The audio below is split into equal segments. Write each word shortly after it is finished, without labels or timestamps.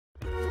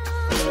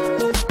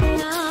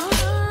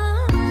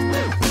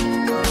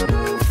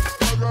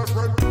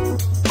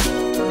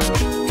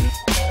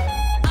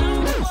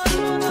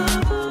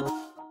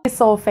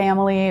soul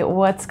family,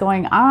 what's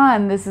going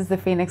on? This is the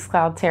Phoenix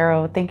Cloud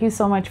Tarot. Thank you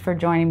so much for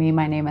joining me.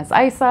 My name is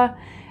Isa.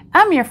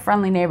 I'm your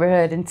friendly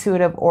neighborhood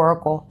intuitive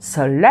oracle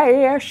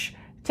slash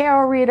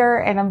tarot reader,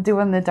 and I'm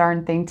doing the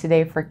darn thing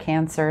today for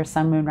Cancer,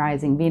 Sun, Moon,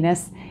 Rising,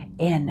 Venus,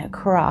 and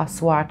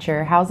Cross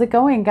Watcher. How's it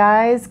going,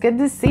 guys? Good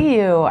to see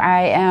you.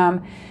 I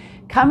am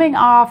coming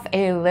off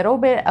a little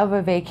bit of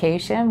a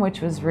vacation,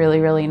 which was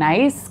really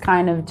nice.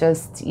 Kind of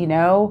just, you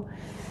know,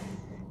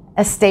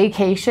 a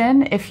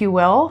staycation, if you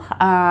will.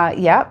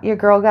 Yep, your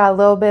girl got a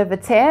little bit of a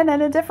tan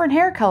and a different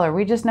hair color.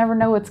 We just never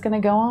know what's going to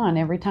go on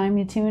every time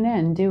you tune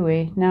in, do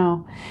we?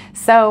 No.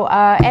 So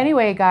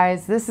anyway,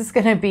 guys, this is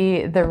going to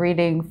be the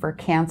reading for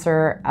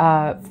Cancer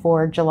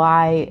for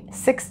July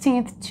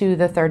 16th to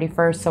the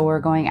 31st. So we're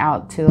going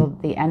out till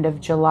the end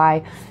of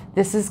July.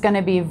 This is going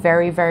to be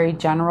very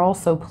general,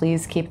 so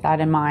please keep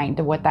that in mind.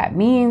 What that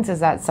means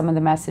is that some of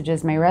the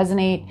messages may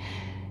resonate,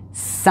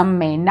 some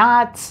may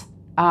not.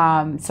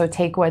 So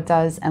take what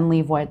does and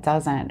leave what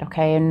doesn't,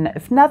 okay? And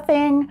if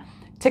nothing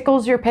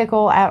tickles your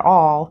pickle at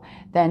all,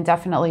 then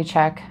definitely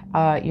check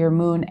your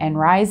moon and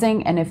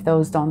rising. And if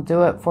those don't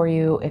do it for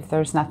you, if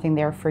there's nothing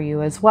there for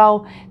you as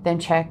well, then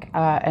check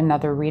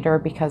another reader,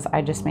 because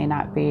I just may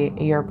not be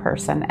your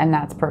person, and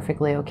that's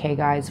perfectly okay,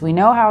 guys. We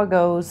know how it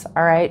goes,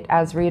 all right,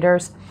 as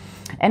readers.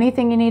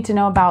 Anything you need to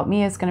know about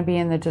me is going to be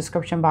in the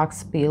description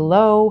box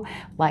below,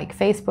 like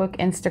Facebook,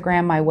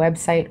 Instagram, my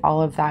website,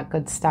 all of that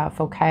good stuff,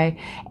 okay?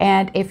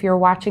 And if you're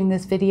watching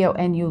this video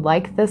and you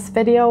like this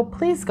video,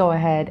 please go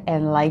ahead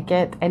and like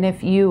it. And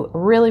if you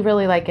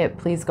really like it,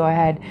 please go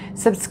ahead,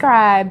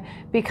 subscribe,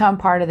 become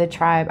part of the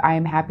tribe. I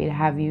am happy to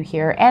have you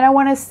here. And I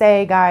want to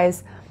say,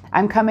 guys,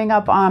 I'm coming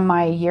up on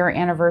my year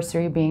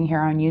anniversary being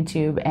here on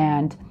YouTube,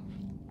 and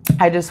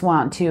I just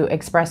want to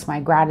express my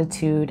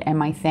gratitude and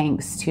my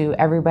thanks to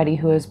everybody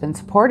who has been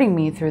supporting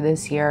me through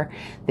this year,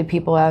 the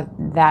people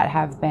that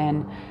have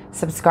been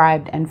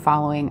subscribed and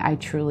following. I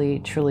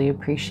truly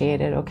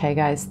appreciate it. Okay,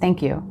 guys,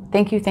 thank you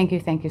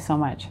so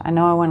much. I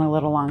know I went a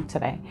little long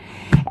today.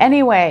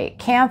 Anyway,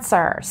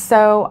 Cancer.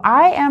 So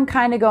I am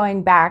kind of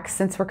going back,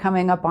 since we're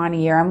coming up on a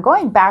year, I'm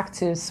going back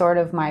to sort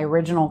of my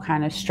original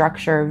kind of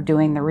structure of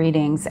doing the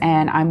readings,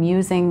 and I'm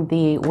using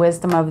the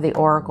Wisdom of the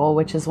Oracle,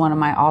 which is one of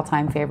my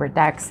all-time favorite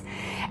decks.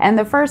 And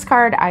the first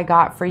card I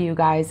got for you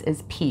guys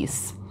is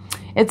Peace.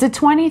 It's a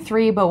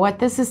 23, but what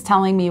this is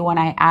telling me when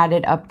I add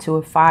it up to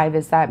a 5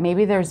 is that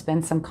maybe there's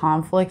been some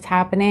conflict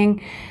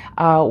happening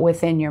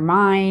within your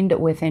mind,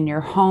 within your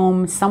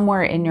home,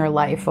 somewhere in your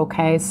life,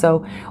 okay? So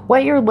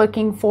what you're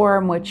looking for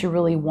and what you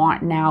really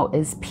want now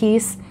is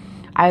peace.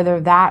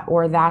 Either that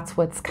or that's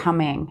what's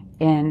coming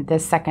in the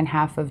second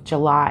half of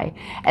July.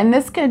 And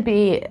this could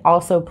be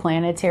also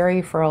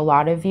planetary for a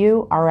lot of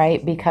you, all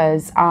right?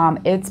 Because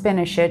it's been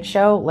a shit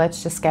show.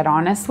 Let's just get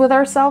honest with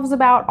ourselves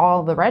about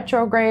all the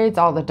retrogrades,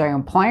 all the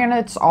damn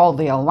planets, all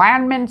the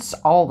alignments,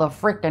 all the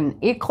freaking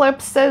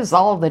eclipses,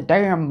 all the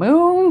damn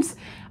moons.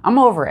 I'm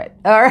over it,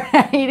 all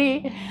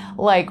righty?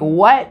 Like,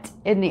 what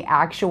in the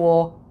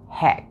actual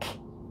heck,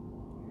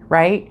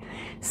 right?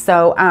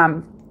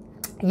 So,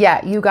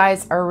 yeah, you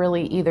guys are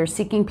really either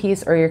seeking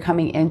peace or you're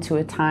coming into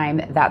a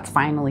time that's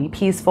finally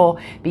peaceful,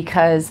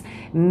 because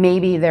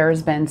maybe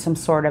there's been some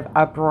sort of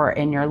uproar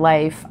in your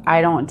life.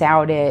 I don't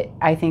doubt it.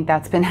 I think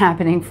that's been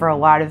happening for a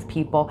lot of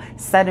people.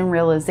 Sudden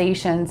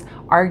realizations,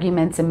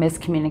 arguments, and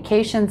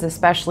miscommunications,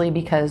 especially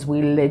because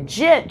we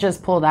legit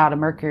just pulled out a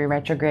Mercury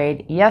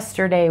retrograde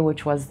yesterday,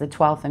 which was the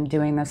 12th. I'm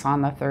doing this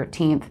on the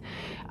 13th.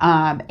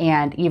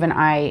 And even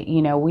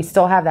you know, we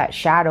still have that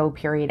shadow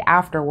period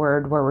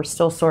afterward where we're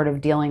still sort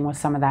of dealing with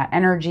some of that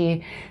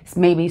energy,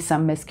 maybe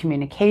some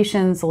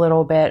miscommunications a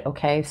little bit.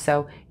 Okay,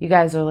 so you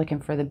guys are looking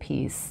for the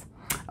peace.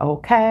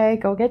 Okay,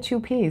 go get you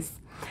peace.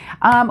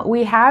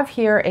 We have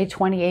here a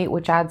 28,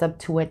 which adds up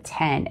to a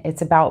 10.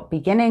 It's about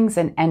beginnings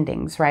and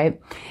endings, right?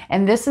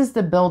 And this is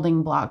the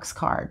building blocks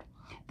card.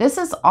 This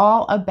is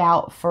all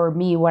about, for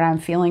me, what I'm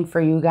feeling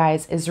for you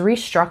guys is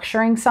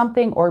restructuring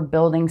something or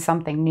building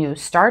something new,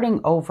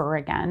 starting over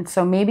again.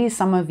 So maybe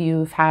some of you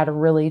have had a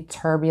really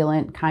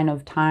turbulent kind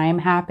of time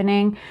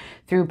happening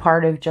through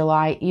part of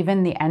July,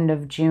 even the end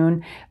of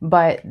June.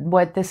 But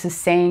what this is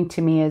saying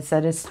to me is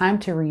that it's time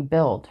to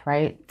rebuild,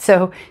 right?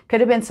 So could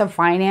have been some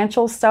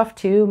financial stuff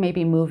too,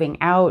 maybe moving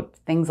out,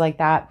 things like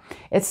that.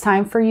 It's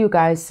time for you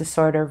guys to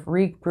sort of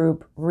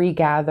regroup,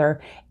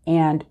 regather,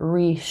 and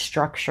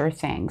restructure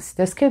things.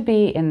 This could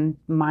be in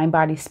mind,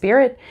 body,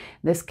 spirit.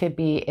 This could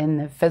be in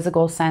the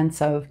physical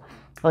sense of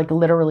like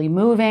literally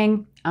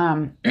moving,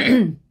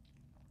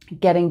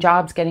 getting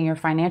jobs, getting your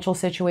financial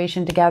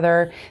situation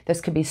together. This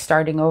could be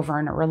starting over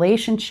in a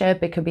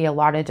relationship. It could be a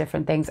lot of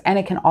different things, and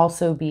it can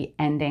also be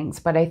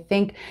endings. But I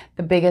think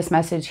the biggest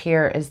message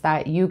here is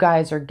that you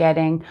guys are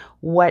getting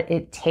what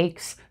it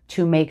takes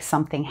to make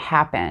something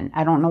happen.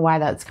 I don't know why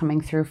that's coming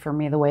through for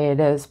me the way it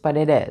is, but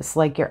it is.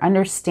 Like, you're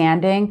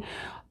understanding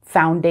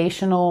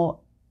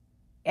foundational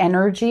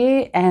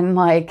energy and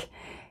like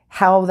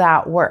how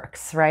that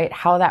works, right?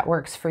 How that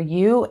works for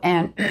you.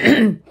 And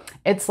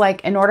it's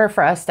like, in order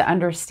for us to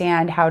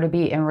understand how to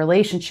be in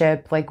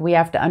relationship, like we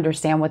have to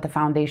understand what the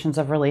foundations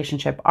of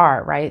relationship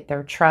are, right?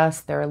 Their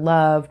trust, their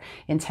love,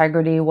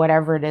 integrity,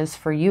 whatever it is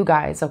for you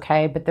guys,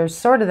 okay? But there's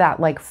sort of that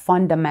like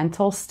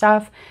fundamental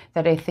stuff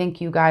that I think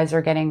you guys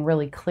are getting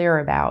really clear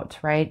about,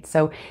 right?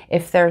 So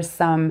if there's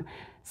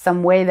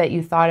some way that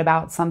you thought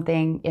about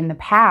something in the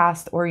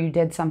past, or you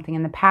did something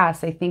in the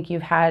past, I think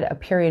you've had a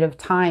period of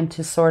time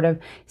to sort of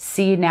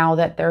see now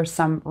that there's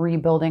some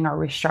rebuilding or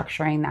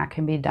restructuring that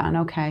can be done,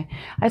 okay?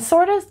 I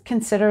sort of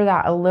consider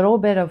that a little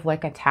bit of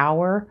like a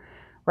tower,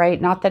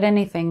 right? Not that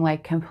anything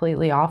like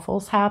completely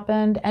awful's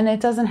happened, and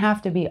it doesn't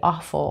have to be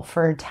awful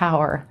for a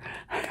tower,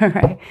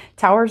 right?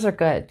 Towers are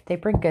good. They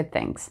bring good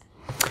things.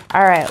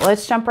 All right,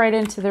 let's jump right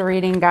into the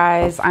reading,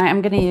 guys. I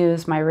am going to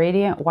use my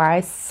Radiant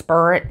Wise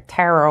Spirit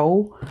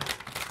Tarot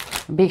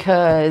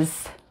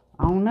because,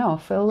 I don't know, I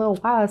feel a little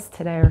wise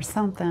today or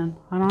something.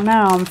 I don't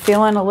know. I'm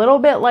feeling a little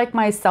bit like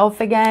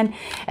myself again.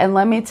 And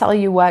let me tell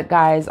you what,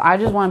 guys, I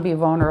just want to be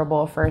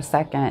vulnerable for a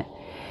second.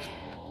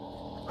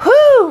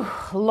 Whew,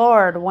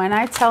 Lord, when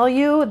I tell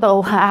you the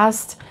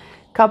last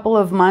couple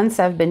of months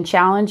have been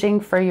challenging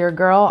for your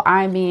girl,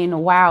 I mean,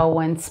 wow,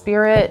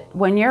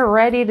 when you're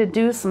ready to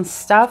do some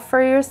stuff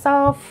for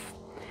yourself,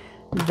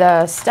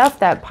 the stuff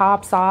that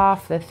pops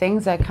off, the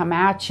things that come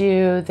at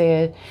you,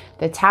 the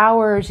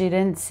towers you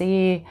didn't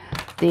see,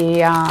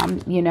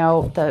 you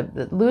know,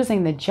 the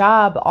losing the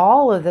job,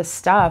 all of this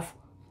stuff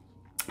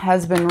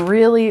has been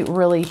really,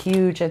 really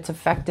huge. It's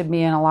affected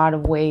me in a lot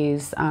of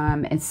ways.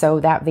 And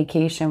so that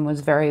vacation was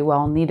very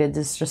well needed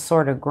to just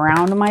sort of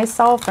ground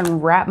myself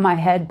and wrap my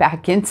head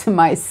back into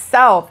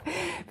myself,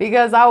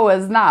 because I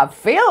was not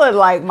feeling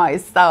like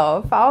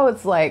myself. I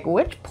was like,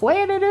 which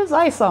planet is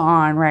Isa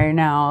on right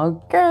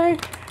now? Okay,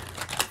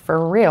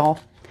 for real.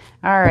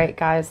 All right,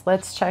 guys,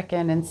 let's check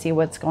in and see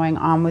what's going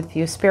on with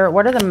you. Spirit,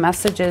 what are the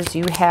messages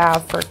you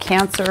have for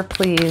Cancer,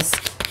 please?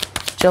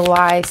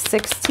 July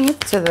 16th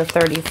to the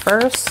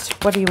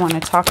 31st. What do you want to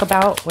talk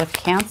about with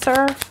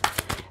Cancer?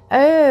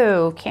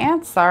 Oh,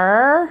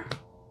 Cancer.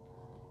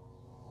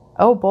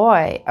 Oh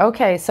boy.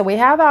 Okay, so we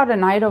have out a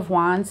Knight of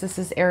Wands. This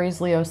is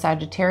Aries, Leo,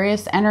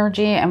 Sagittarius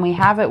energy, and we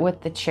have it with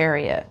the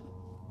Chariot.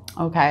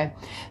 Okay,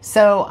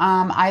 so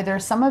either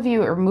some of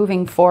you are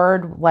moving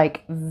forward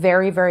like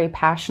very, very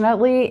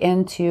passionately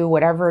into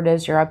whatever it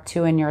is you're up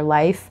to in your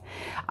life,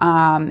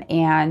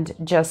 and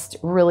just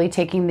really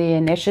taking the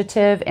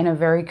initiative in a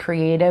very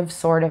creative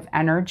sort of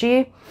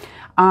energy.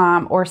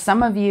 Or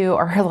some of you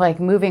are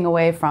like moving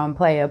away from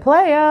playa.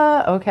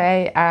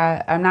 Okay,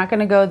 I'm not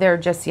going to go there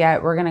just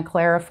yet. We're going to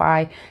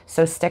clarify,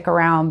 so stick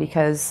around,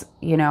 because,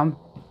 you know,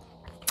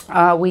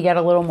 we get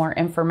a little more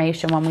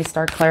information when we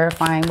start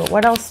clarifying. But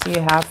what else do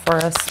you have for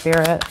us,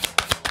 Spirit?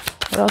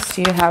 What else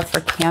do you have for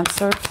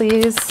Cancer,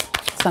 please?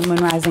 Sun, Moon,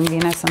 Rising,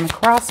 Venus, and the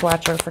Cross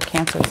Watcher for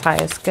Cancer's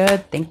highest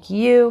good. Thank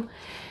you.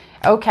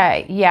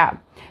 Okay, yeah.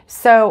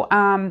 So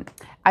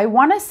I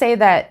want to say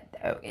that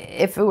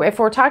if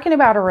we're talking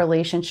about a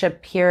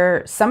relationship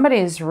here,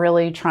 somebody's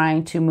really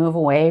trying to move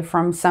away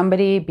from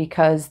somebody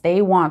because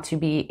they want to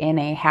be in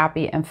a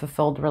happy and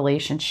fulfilled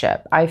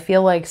relationship. I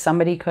feel like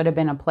somebody could have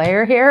been a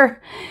player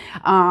here.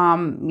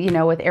 You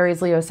know, with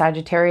Aries, Leo,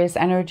 Sagittarius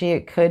energy,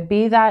 it could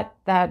be that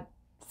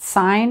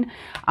sign.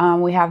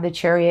 We have the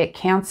Chariot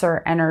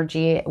Cancer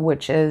energy,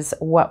 which is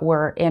what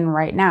we're in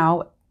right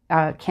now,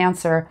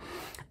 Cancer.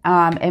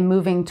 And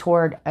moving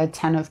toward a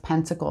 10 of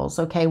Pentacles,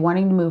 okay?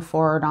 Wanting to move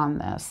forward on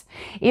this.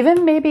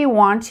 Even maybe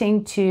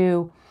wanting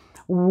to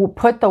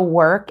put the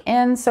work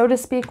in, so to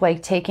speak,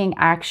 like taking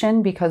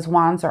action, because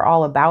wands are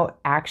all about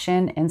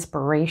action,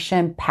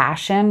 inspiration,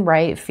 passion,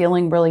 right?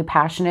 Feeling really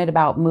passionate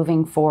about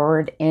moving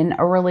forward in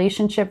a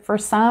relationship for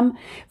some.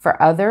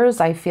 For others,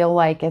 I feel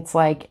like it's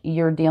like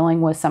you're dealing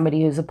with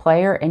somebody who's a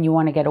player and you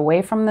want to get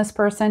away from this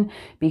person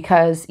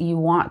because you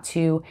want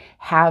to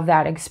have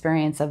that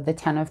experience of the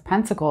 10 of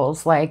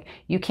Pentacles. Like,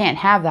 you can't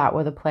have that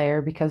with a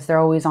player because they're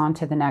always on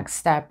to the next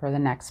step or the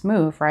next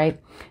move, right?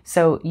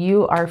 So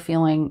you are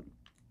feeling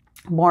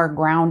more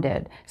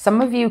grounded.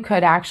 Some of you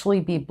could actually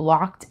be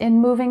blocked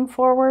in moving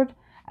forward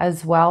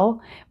as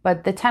well,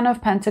 but the 10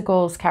 of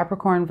Pentacles,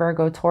 Capricorn,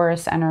 Virgo,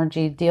 Taurus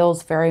energy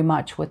deals very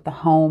much with the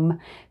home,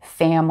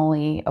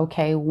 family,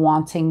 okay,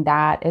 wanting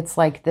that. It's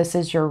like this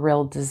is your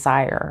real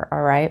desire,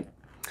 all right?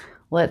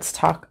 Let's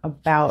talk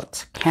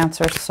about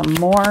Cancer some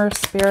more,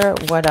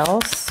 Spirit. What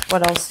else?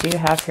 What else do you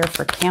have here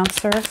for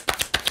Cancer?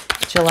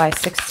 July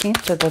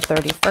 16th to the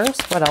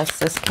 31st. What else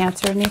does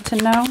Cancer need to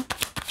know?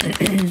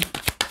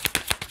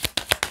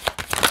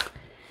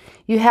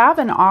 You have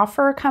an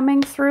offer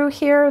coming through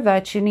here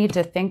that you need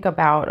to think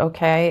about,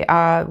 okay?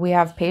 We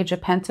have Page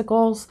of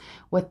Pentacles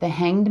with the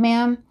Hanged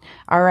Man,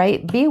 all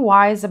right? Be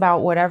wise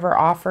about whatever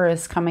offer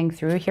is coming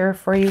through here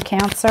for you,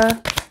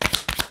 Cancer.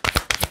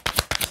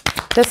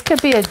 This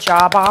could be a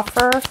job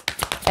offer,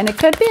 and it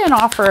could be an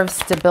offer of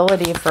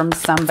stability from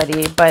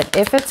somebody. But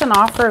if it's an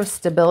offer of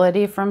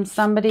stability from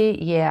somebody,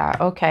 yeah,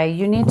 okay,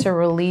 you need to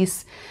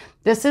release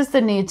This is the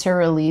need to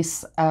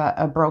release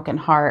a broken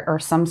heart or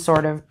some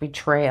sort of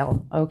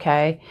betrayal,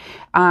 okay?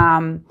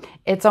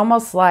 It's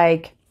almost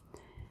like,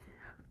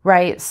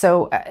 right,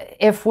 so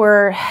if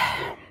we're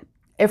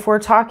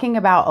talking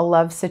about a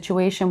love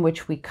situation,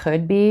 which we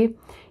could be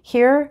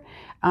here,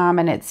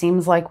 and it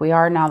seems like we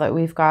are now that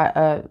we've got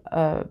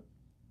a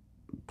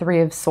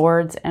Three of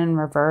Swords in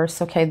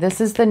reverse, okay, this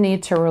is the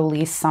need to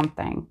release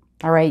something.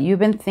 All right, you've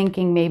been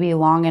thinking maybe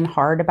long and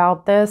hard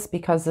about this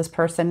because this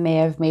person may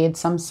have made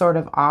some sort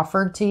of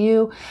offer to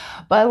you.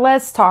 But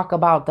let's talk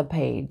about the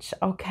page,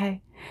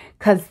 okay?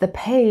 Because the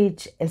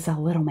page is a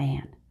little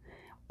man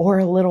or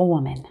a little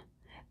woman.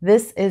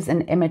 This is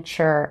an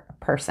immature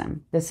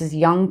person. This is a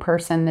young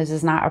person. This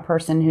is not a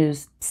person who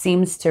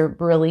seems to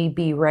really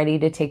be ready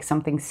to take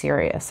something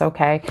serious,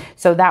 okay?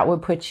 So that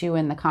would put you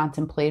in the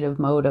contemplative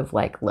mode of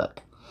like,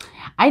 look,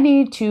 I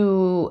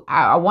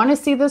want to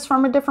see this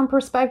from a different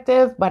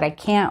perspective, but I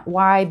can't.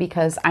 Why?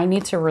 Because I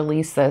need to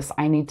release this.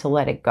 I need to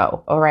let it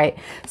go. All right.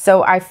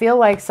 So I feel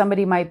like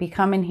somebody might be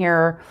coming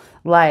here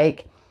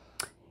like,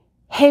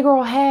 hey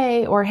girl,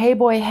 hey, or hey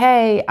boy,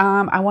 hey,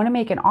 I want to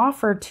make an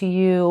offer to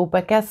you,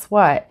 but guess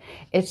what?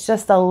 It's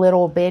just a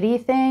little bitty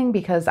thing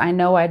because I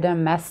know I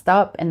done messed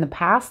up in the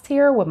past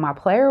here with my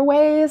player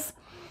ways,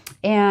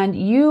 and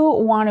you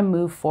want to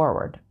move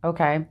forward.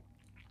 Okay.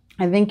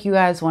 I think you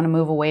guys want to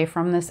move away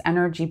from this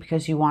energy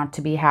because you want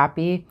to be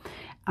happy.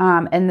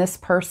 And this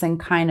person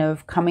kind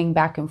of coming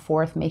back and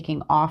forth,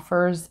 making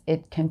offers,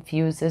 it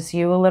confuses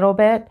you a little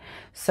bit.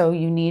 So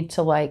you need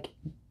to like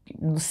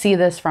see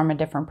this from a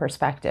different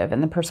perspective.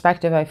 And the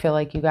perspective I feel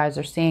like you guys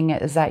are seeing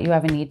it is that you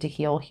have a need to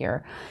heal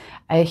here.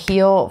 A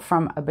heal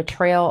from a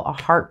betrayal, a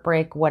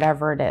heartbreak,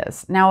 whatever it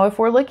is. Now, if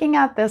we're looking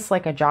at this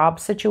like a job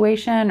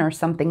situation or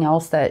something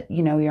else that,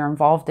 you know, you're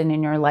involved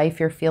in your life,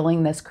 you're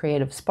feeling this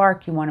creative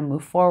spark, you want to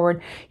move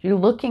forward, you're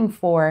looking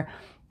for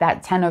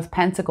that 10 of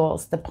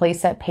Pentacles, the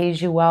place that pays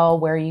you well,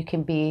 where you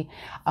can be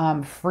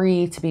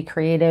free to be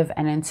creative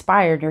and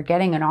inspired. You're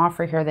getting an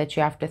offer here that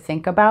you have to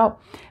think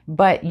about,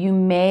 but you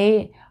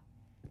may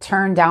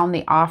turn down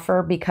the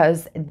offer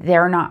because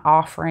they're not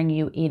offering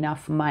you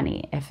enough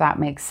money, if that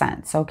makes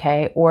sense,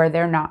 okay? Or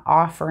they're not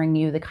offering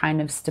you the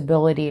kind of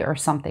stability or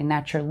something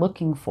that you're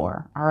looking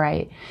for, all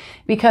right?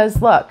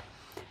 Because look,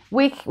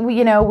 we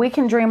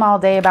can dream all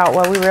day about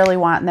what we really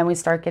want, and then we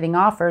start getting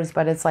offers,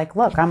 but it's like,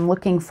 look, I'm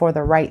looking for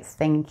the right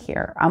thing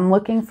here. I'm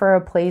looking for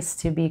a place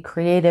to be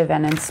creative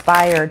and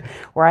inspired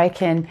where I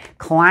can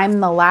climb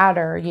the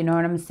ladder, you know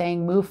what I'm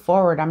saying? Move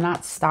forward. I'm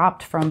not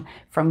stopped from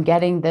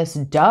getting this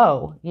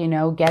dough, you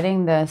know,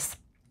 getting this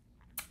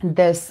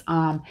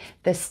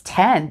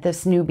 10,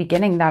 this new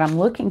beginning that I'm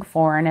looking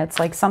for. And it's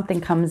like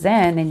something comes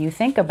in and you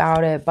think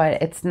about it,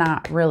 but it's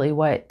not really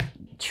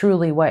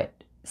truly what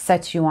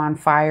sets you on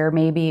fire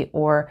maybe,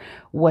 or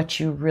what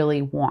you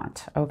really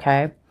want,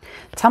 okay?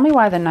 Tell me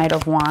why the Knight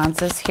of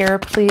Wands is here,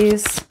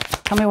 please.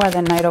 Tell me why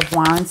the Knight of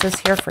Wands is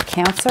here for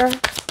Cancer.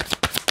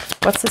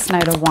 What's this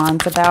Knight of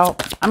Wands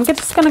about? I'm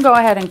just going to go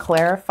ahead and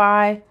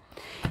clarify.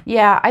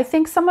 Yeah, I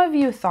think some of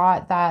you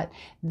thought that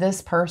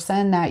this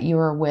person that you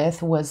were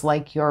with was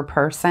like your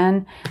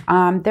person.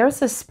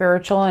 There's a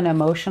spiritual and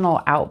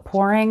emotional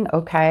outpouring,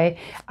 okay?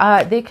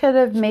 They could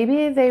have,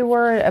 maybe they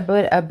were a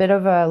bit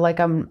of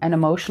an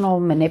emotional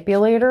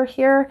manipulator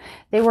here.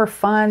 They were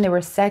fun, they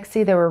were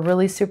sexy, they were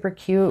really super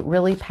cute,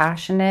 really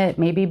passionate,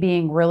 maybe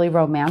being really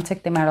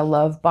romantic. They might have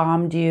love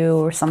bombed you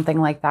or something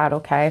like that,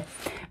 okay?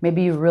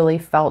 Maybe you really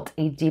felt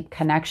a deep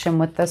connection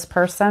with this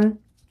person.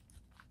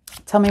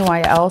 Tell me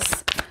why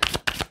else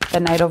the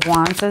Knight of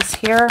Wands is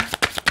here.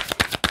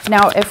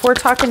 Now, if we're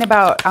talking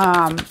about,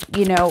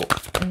 you know,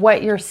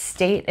 what your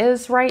state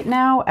is right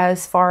now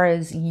as far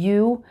as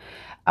you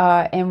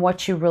and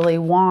what you really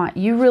want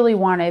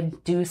to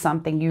do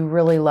something you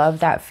really love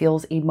that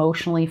feels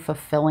emotionally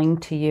fulfilling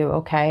to you,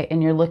 okay?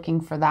 And you're looking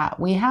for that.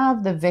 We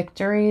have the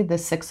Victory, the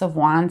Six of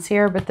Wands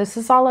here, but this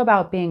is all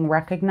about being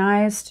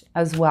recognized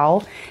as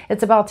well.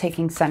 It's about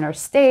taking center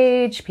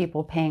stage,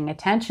 people paying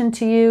attention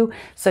to you.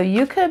 So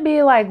you could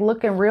be like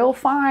looking real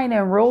fine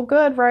and real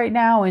good right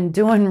now and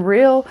doing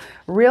real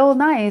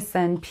nice,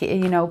 and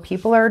you know,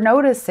 people are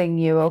noticing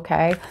you,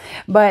 okay?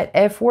 But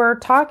if we're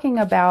talking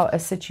about a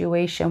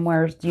situation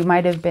where you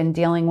might have been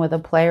dealing with a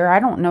player, I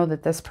don't know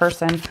that this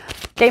person,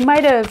 they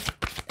might have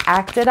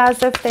acted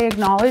as if they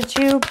acknowledged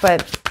you,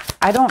 but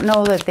I don't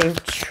know that they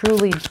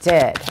truly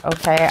did,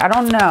 okay? I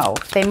don't know.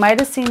 They might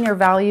have seen your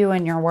value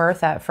and your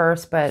worth at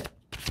first, but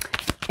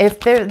if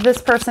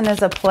this person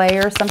is a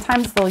player,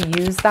 sometimes they'll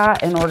use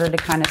that in order to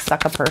kind of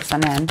suck a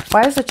person in.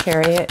 Why is a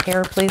Chariot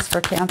here, please,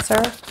 for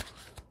Cancer?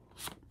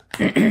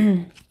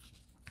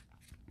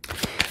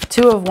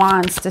 Two of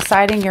Wands,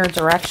 deciding your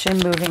direction,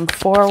 moving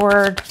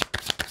forward,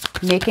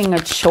 making a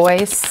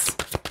choice,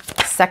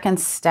 second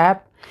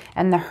step,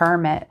 and the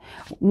Hermit.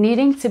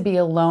 Needing to be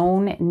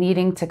alone,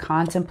 needing to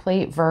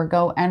contemplate,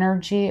 Virgo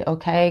energy,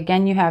 okay?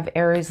 Again, you have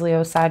Aries,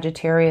 Leo,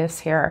 Sagittarius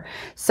here.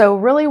 So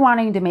really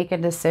wanting to make a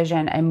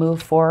decision and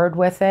move forward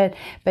with it,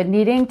 but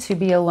needing to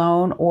be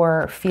alone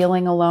or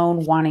feeling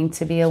alone, wanting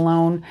to be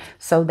alone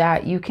so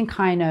that you can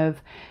kind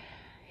of,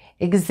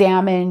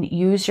 examine,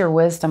 use your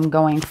wisdom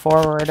going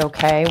forward,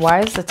 okay?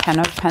 Why is the Ten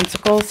of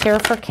Pentacles here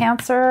for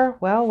Cancer?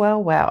 Well,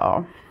 well,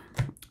 well.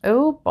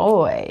 Oh,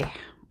 boy.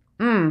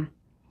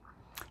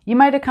 You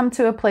might have come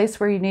to a place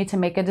where you need to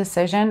make a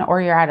decision,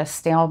 or you're at a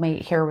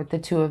stalemate here with the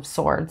Two of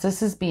Swords.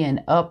 This is being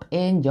up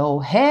in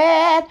your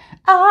head,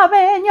 up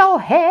in your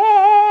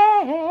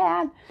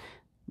head.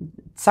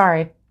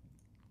 Sorry,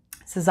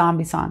 it's a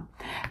zombie song.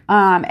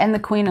 And the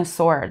Queen of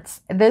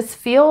Swords. This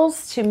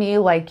feels to me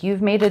like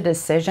you've made a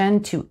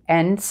decision to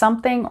end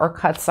something or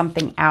cut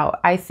something out.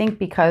 I think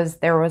because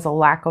there was a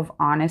lack of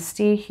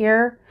honesty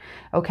here,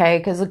 okay?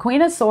 Because the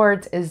Queen of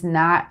Swords is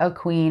not a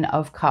Queen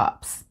of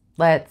Cups.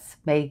 Let's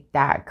make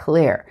that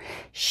clear.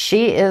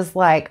 She is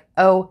like,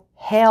 oh,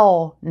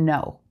 hell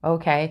no.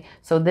 Okay.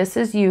 So this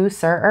is you,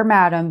 sir or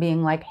madam,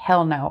 being like,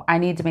 hell no. I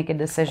need to make a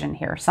decision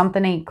here.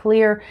 Something ain't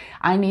clear.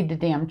 I need the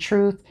damn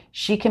truth.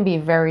 She can be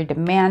very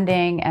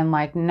demanding and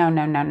like, no,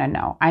 no, no, no,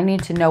 no. I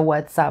need to know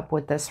what's up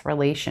with this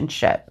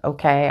relationship.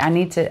 Okay. I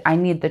need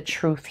the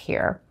truth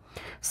here.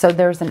 So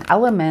there's an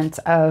element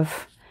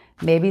of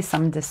maybe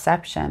some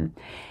deception.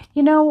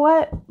 You know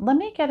what? Let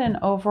me get an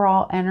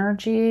overall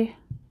energy.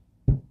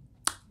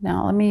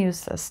 Now, let me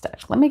use this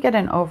deck. Let me get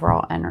an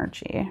overall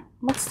energy.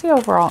 What's the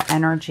overall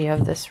energy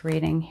of this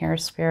reading here,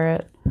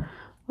 Spirit?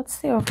 What's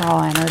the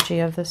overall energy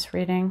of this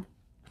reading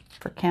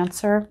for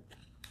Cancer?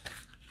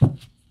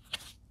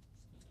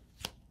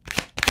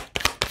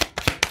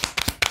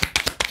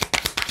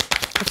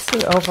 What's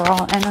the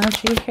overall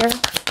energy here?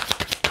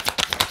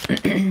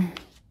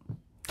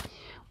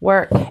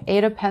 Work,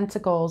 Eight of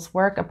Pentacles,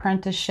 work,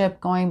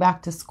 apprenticeship, going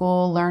back to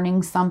school,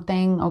 learning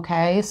something,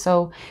 okay?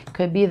 So it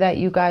could be that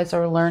you guys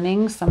are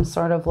learning some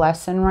sort of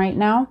lesson right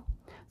now.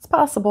 It's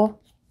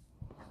possible.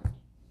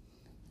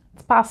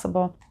 It's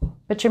possible.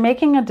 But you're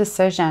making a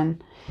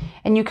decision.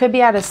 And you could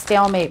be at a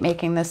stalemate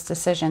making this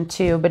decision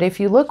too. But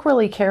if you look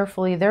really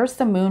carefully, there's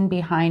the moon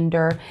behind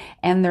her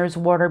and there's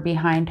water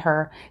behind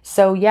her.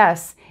 So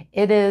yes,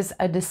 it is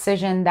a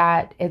decision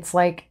that it's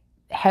like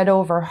head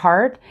over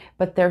heart,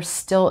 but there's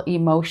still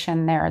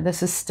emotion there.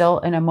 This is still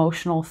an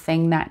emotional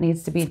thing that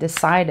needs to be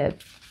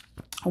decided.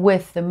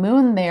 With the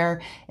moon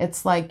there,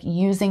 it's like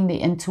using the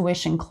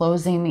intuition,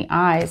 closing the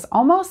eyes,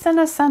 almost in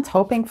a sense,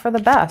 hoping for the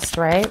best,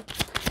 right?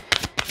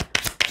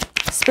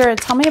 Spirit,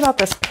 tell me about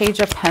this Page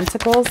of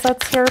Pentacles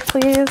that's here,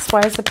 please.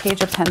 Why is the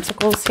Page of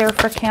Pentacles here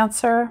for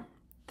Cancer?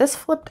 This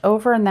flipped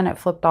over and then it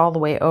flipped all the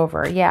way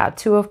over. Yeah,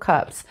 Two of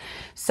Cups.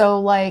 So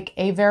like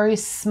a very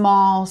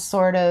small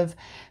sort of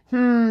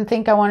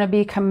think I want to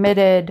be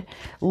committed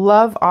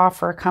love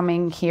offer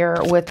coming here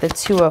with the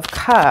Two of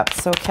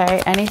Cups,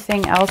 okay?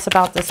 Anything else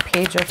about this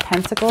Page of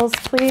Pentacles,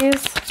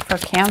 please, for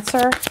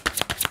Cancer?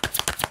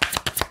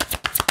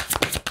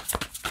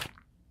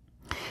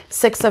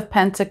 Six of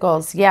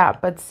Pentacles, yeah,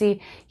 but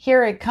see,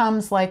 here it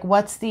comes like,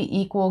 what's the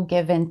equal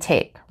give and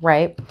take,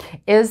 right?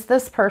 Is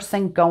this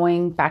person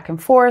going back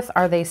and forth?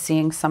 Are they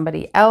seeing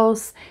somebody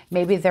else?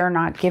 Maybe they're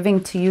not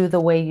giving to you the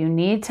way you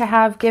need to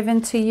have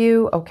given to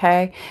you,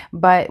 okay?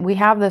 But we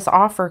have this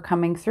offer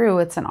coming through.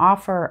 It's an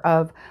offer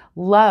of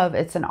love.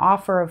 It's an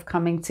offer of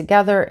coming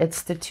together.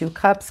 It's the Two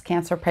Cups,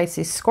 Cancer,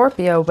 Pisces,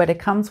 Scorpio, but it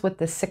comes with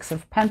the Six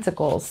of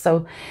Pentacles.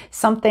 So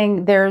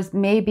there's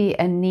maybe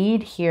a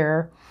need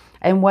here.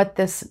 And what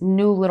this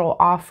new little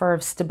offer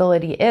of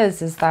stability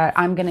is that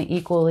I'm going to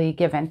equally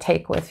give and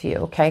take with you,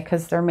 okay?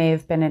 Because there may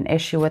have been an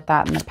issue with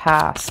that in the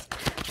past.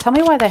 Tell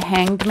me why the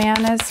Hanged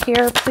Man is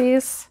here,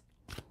 please.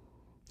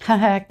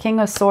 King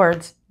of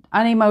Swords,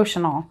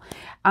 unemotional.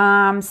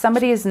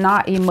 Somebody is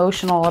not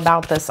emotional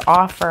about this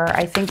offer.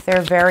 I think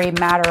they're very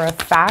matter of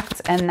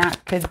fact, and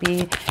that could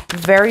be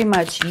very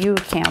much you,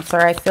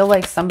 Cancer. I feel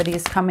like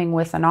somebody's coming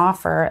with an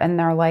offer and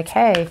they're like,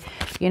 hey,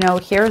 you know,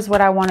 here's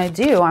what I want to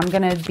do. I'm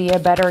going to be a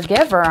better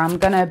giver. I'm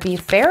going to be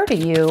fair to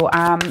you.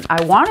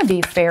 I want to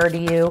be fair to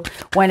you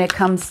when it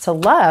comes to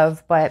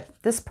love, but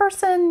this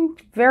person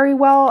very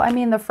well, I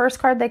mean, the first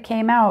card that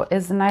came out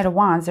is the Knight of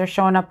Wands. They're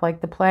showing up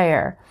like the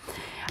player.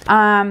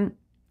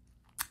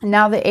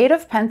 Now, the Eight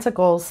of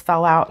Pentacles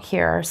fell out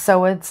here.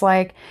 So it's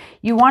like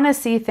you want to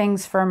see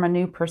things from a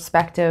new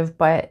perspective,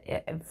 but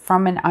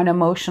from an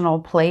unemotional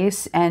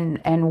place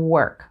and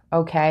work.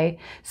 Okay.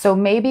 So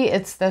maybe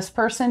it's this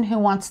person who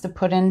wants to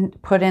put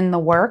in the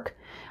work.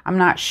 I'm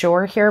not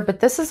sure here, but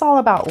this is all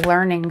about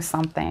learning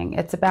something.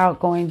 It's about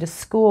going to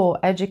school,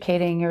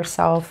 educating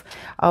yourself,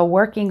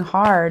 working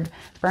hard,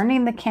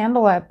 burning the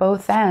candle at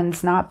both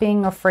ends, not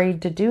being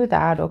afraid to do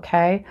that,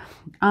 okay?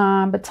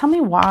 But tell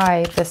me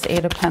why this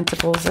Eight of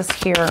Pentacles is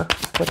here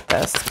with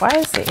this. Why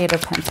is the Eight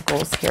of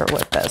Pentacles here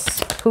with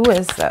this? Who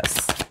is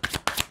this?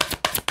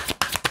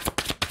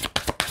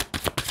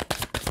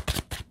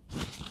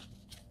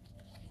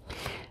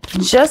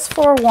 Just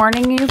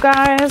forewarning you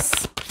guys,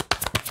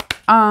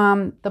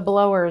 the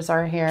blowers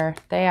are here.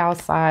 They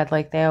outside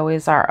like they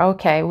always are.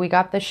 Okay, we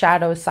got the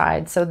shadow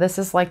side. So this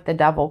is like the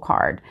Devil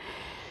card.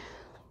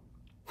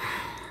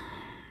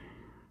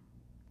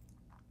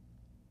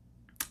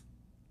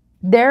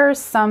 There's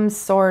some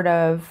sort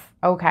of,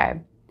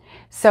 okay,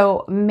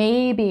 so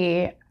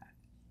maybe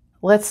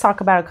let's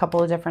talk about a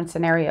couple of different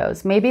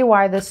scenarios. Maybe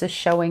why this is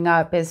showing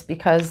up is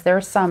because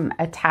there's some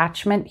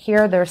attachment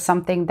here. There's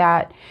something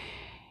that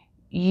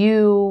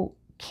you,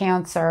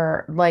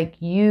 Cancer, like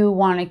you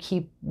want to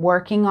keep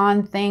working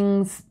on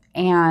things,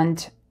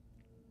 and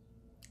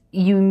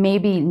you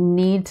maybe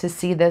need to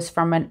see this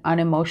from an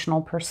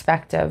unemotional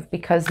perspective,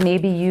 because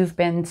maybe you've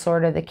been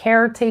sort of the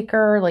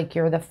caretaker, like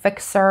you're the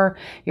fixer,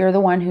 you're the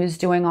one who's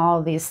doing all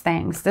of these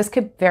things. This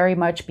could very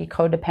much be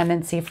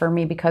codependency for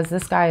me, because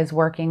this guy is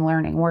working,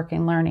 learning,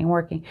 working, learning,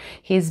 working.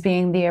 He's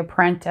being the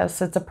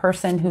apprentice. It's a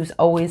person who's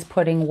always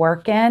putting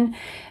work in.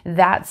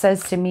 That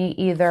says to me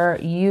either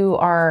you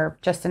are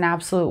just an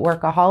absolute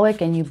workaholic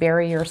and you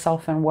bury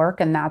yourself in work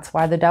and that's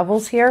why the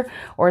devil's here,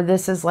 or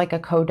this is like a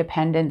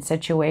codependent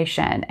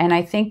situation. And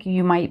I think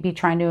you might be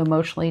trying to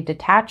emotionally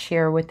detach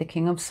here with the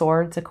King of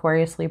Swords,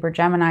 Aquarius, Libra,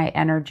 Gemini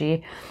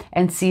energy,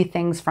 and see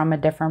things from a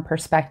different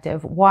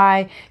perspective.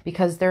 Why?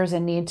 Because there's a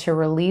need to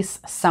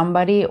release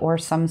somebody or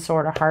some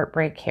sort of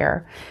heartbreak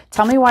here.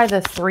 Tell me why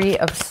the Three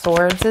of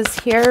Swords is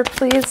here,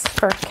 please,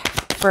 for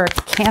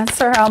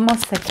Cancer,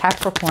 almost a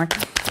Capricorn.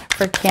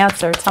 For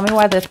Cancer, tell me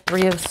why the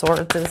Three of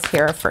Swords is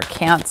here for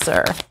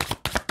Cancer.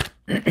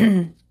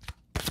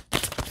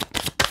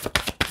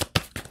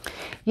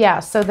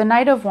 Yeah, so the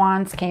Knight of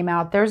Wands came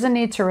out. There's a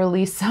need to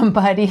release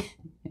somebody.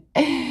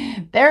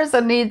 There's a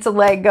need to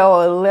let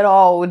go a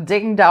little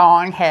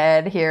ding-dong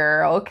head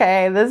here,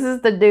 okay? This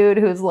is the dude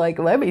who's like,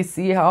 let me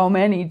see how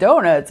many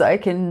donuts I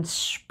can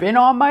spin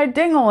on my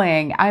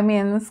ding-a-ling. I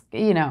mean, this,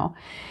 you know,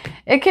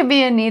 it could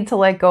be a need to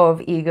let go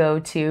of ego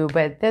too,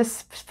 but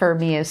this for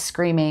me is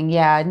screaming,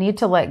 yeah, need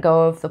to let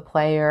go of the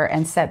player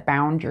and set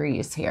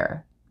boundaries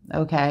here,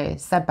 okay?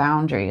 Set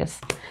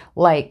boundaries.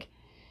 Like,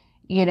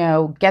 you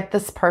know, get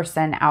this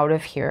person out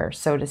of here,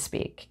 so to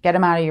speak. Get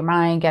them out of your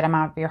mind, get them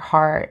out of your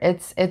heart.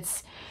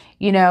 It's,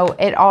 you know,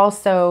 it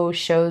also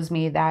shows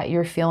me that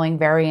you're feeling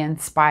very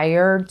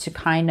inspired to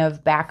kind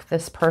of back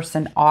this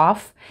person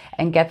off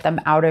and get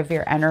them out of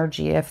your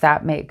energy, if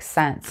that makes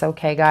sense.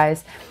 Okay,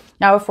 guys.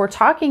 Now, if we're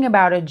talking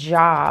about a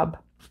job,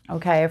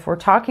 okay, if we're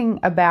talking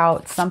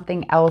about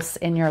something else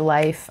in your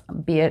life,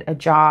 be it a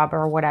job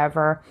or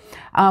whatever,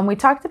 we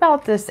talked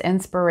about this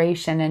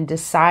inspiration and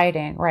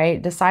deciding,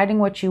 right? Deciding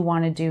what you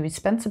want to do. You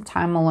spend some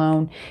time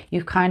alone.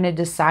 You've kind of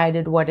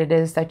decided what it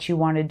is that you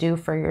want to do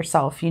for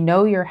yourself. You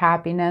know your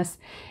happiness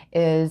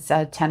is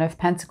 10 of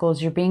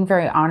Pentacles. You're being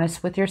very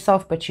honest with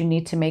yourself, but you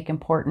need to make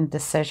important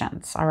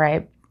decisions, all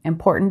right?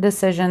 Important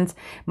decisions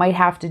might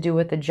have to do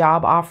with a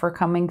job offer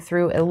coming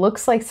through. It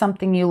looks like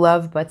something you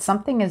love, but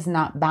something is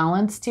not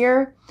balanced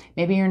here.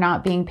 Maybe you're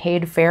not being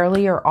paid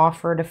fairly or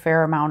offered a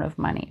fair amount of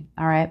money.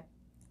 All right.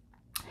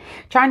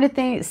 Trying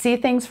to see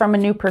things from a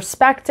new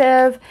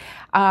perspective.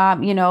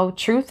 You know,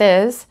 truth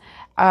is,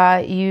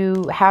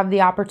 you have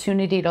the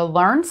opportunity to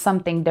learn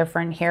something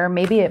different here.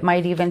 Maybe it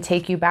might even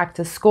take you back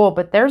to school,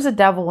 but there's a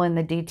devil in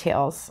the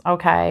details.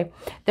 Okay.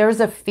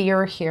 There's a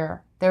fear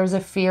here. There's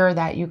a fear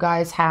that you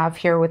guys have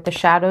here with the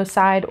shadow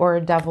side, or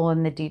a devil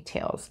in the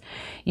details.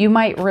 You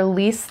might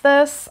release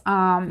this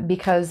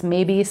because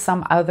maybe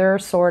some other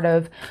sort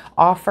of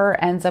offer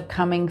ends up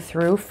coming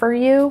through for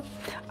you.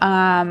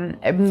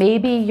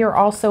 Maybe you're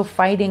also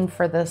fighting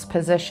for this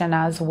position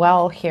as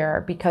well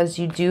here, because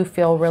you do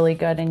feel really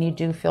good and you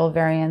do feel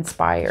very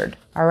inspired.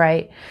 All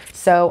right.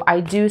 So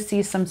I do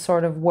see some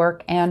sort of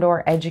work and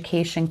or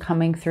education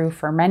coming through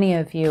for many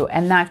of you.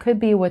 And that could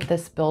be what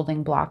this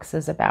building blocks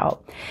is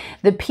about.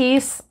 The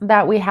piece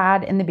that we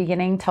had in the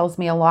beginning tells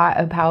me a lot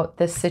about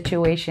this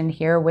situation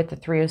here with the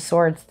Three of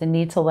Swords, the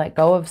need to let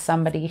go of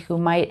somebody who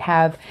might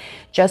have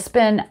just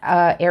been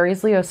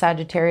Aries, Leo,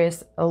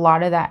 Sagittarius, a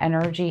lot of that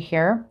energy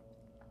here,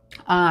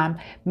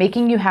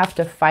 making you have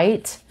to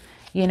fight,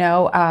 you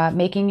know,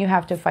 making you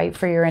have to fight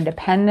for your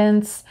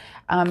independence,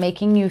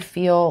 making you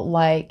feel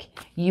like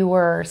you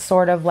were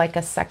sort of like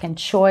a second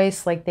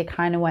choice, like they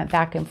kind of went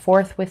back and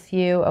forth with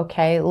you,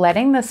 okay?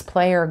 Letting this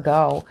player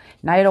go,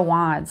 Knight of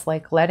Wands,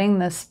 like letting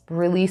this,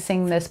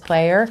 releasing this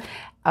player,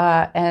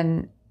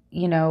 and,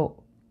 you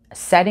know,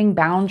 setting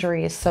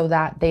boundaries so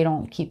that they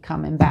don't keep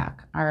coming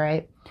back, all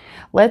right?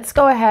 Let's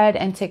go ahead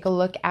and take a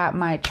look at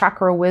my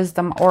Chakra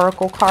Wisdom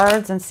Oracle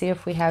cards and see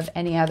if we have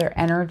any other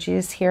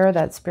energies here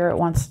that Spirit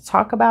wants to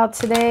talk about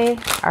today.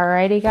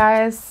 Alrighty,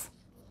 guys.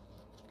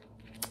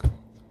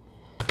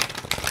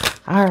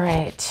 All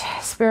right,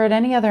 Spirit,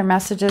 any other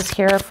messages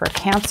here for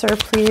Cancer,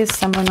 please?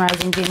 Sun, Moon,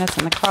 Rising, Venus,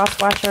 and the Cross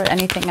Watcher.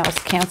 Anything else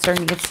Cancer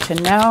needs to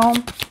know?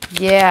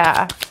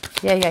 Yeah.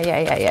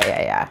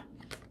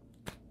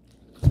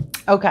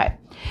 Okay.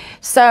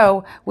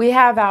 So we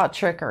have out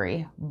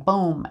trickery,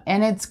 boom,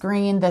 and it's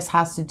green. This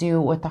has to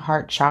do with the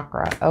heart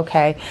chakra.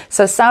 Okay.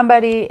 So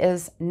somebody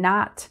is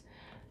not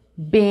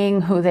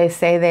being who they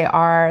say they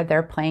are.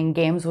 They're playing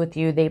games with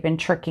you. They've been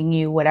tricking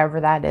you, whatever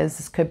that is.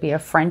 This could be a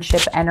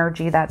friendship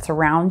energy that's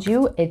around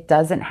you. It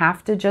doesn't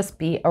have to just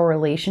be a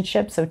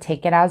relationship. So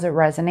take it as it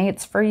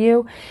resonates for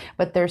you,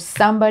 but there's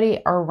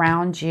somebody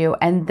around you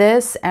and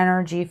this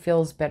energy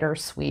feels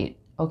bittersweet.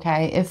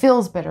 okay? It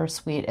feels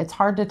bittersweet. It's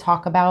hard to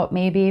talk about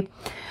maybe.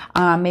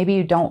 Maybe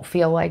you don't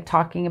feel like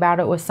talking about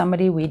it with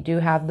somebody. We do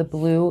have the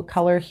blue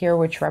color here,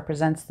 which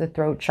represents the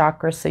throat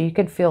chakra. So you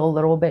could feel a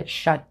little bit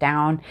shut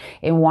down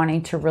in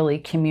wanting to really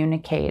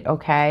communicate,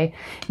 okay?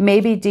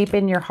 Maybe deep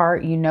in your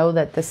heart, you know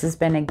that this has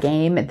been a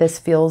game. This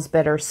feels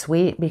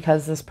bittersweet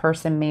because this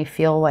person may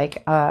feel like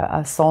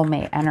a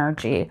soulmate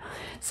energy.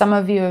 Some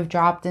of you have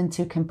dropped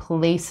into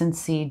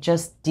complacency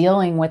just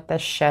dealing with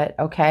this shit,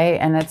 okay?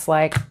 And it's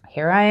like,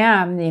 here I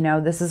am, you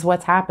know, this is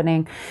what's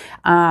happening,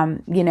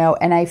 you know,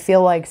 and I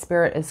feel like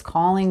Spirit is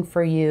calling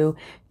for you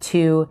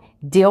to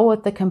deal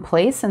with the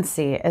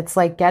complacency. It's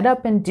like, get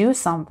up and do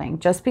something.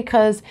 Just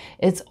because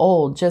it's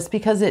old, just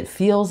because it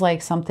feels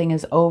like something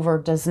is over,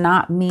 does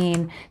not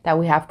mean that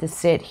we have to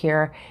sit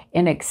here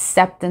in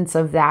acceptance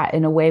of that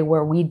in a way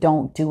where we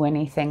don't do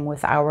anything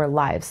with our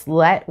lives.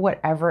 Let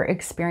whatever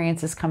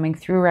experience is coming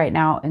through right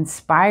now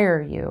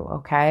inspire you,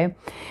 okay?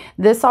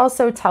 This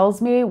also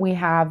tells me we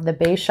have the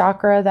base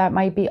chakra that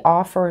might be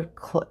off or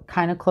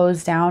kind of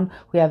closed down.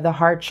 We have the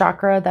heart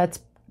chakra that's,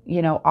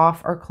 you know,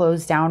 off or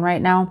closed down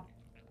right now.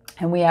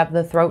 And we have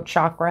the throat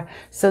chakra.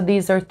 So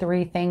these are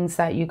 3 things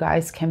that you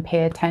guys can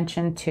pay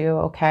attention to,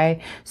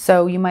 okay?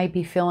 So you might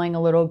be feeling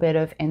a little bit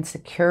of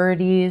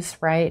insecurities,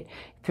 right?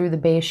 Through the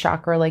base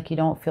chakra, like you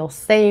don't feel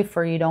safe,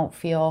 or you don't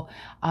feel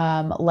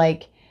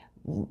like,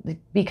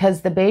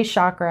 because the base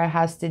chakra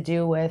has to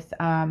do with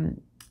I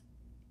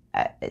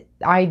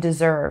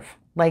deserve.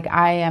 Like,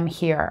 I am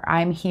here.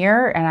 I'm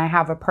here and I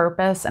have a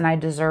purpose and I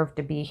deserve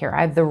to be here.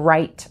 I have the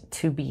right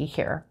to be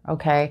here.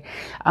 Okay.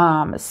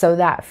 So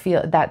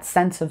that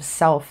sense of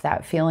self,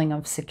 that feeling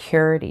of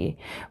security,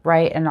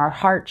 right? And our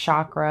heart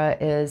chakra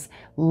is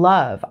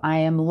love. I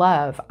am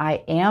love.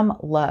 I am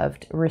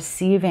loved,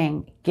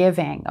 receiving,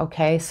 giving.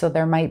 Okay. So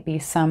there might be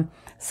some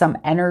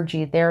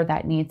energy there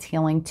that needs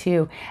healing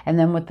too. And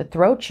then with the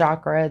throat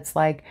chakra, it's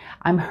like,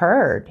 I'm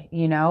heard,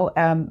 you know,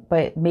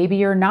 but maybe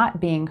you're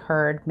not being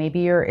heard.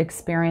 Maybe you're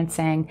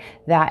experiencing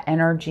that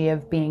energy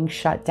of being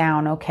shut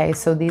down. Okay.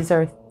 So these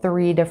are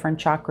 3 different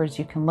chakras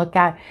you can look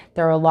at.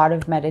 There are a lot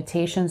of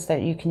meditations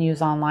that you can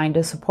use online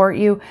to support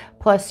you.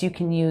 Plus you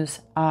can use,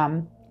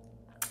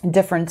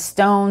 different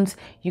stones.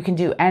 You can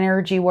do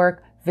energy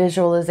work,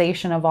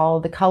 visualization of all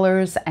of the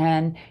colors,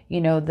 and you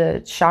know,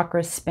 the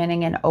chakras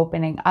spinning and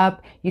opening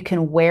up. You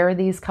can wear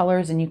these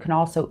colors and you can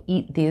also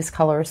eat these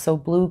colors. So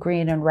blue,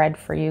 green, and red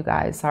for you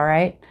guys. All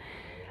right.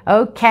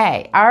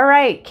 Okay. All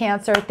right,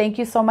 Cancer. Thank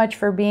you so much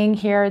for being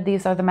here.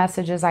 These are the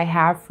messages I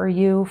have for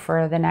you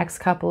for the next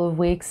couple of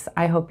weeks.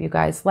 I hope you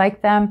guys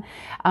like them.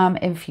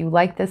 If you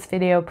like this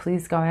video,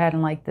 please go ahead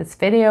and like this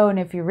video. And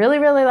if you really,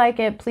 really like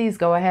it, please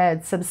go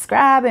ahead,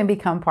 subscribe, and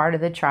become part of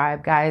the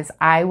tribe, guys.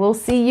 I will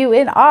see you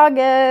in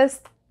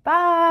August.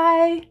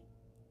 Bye.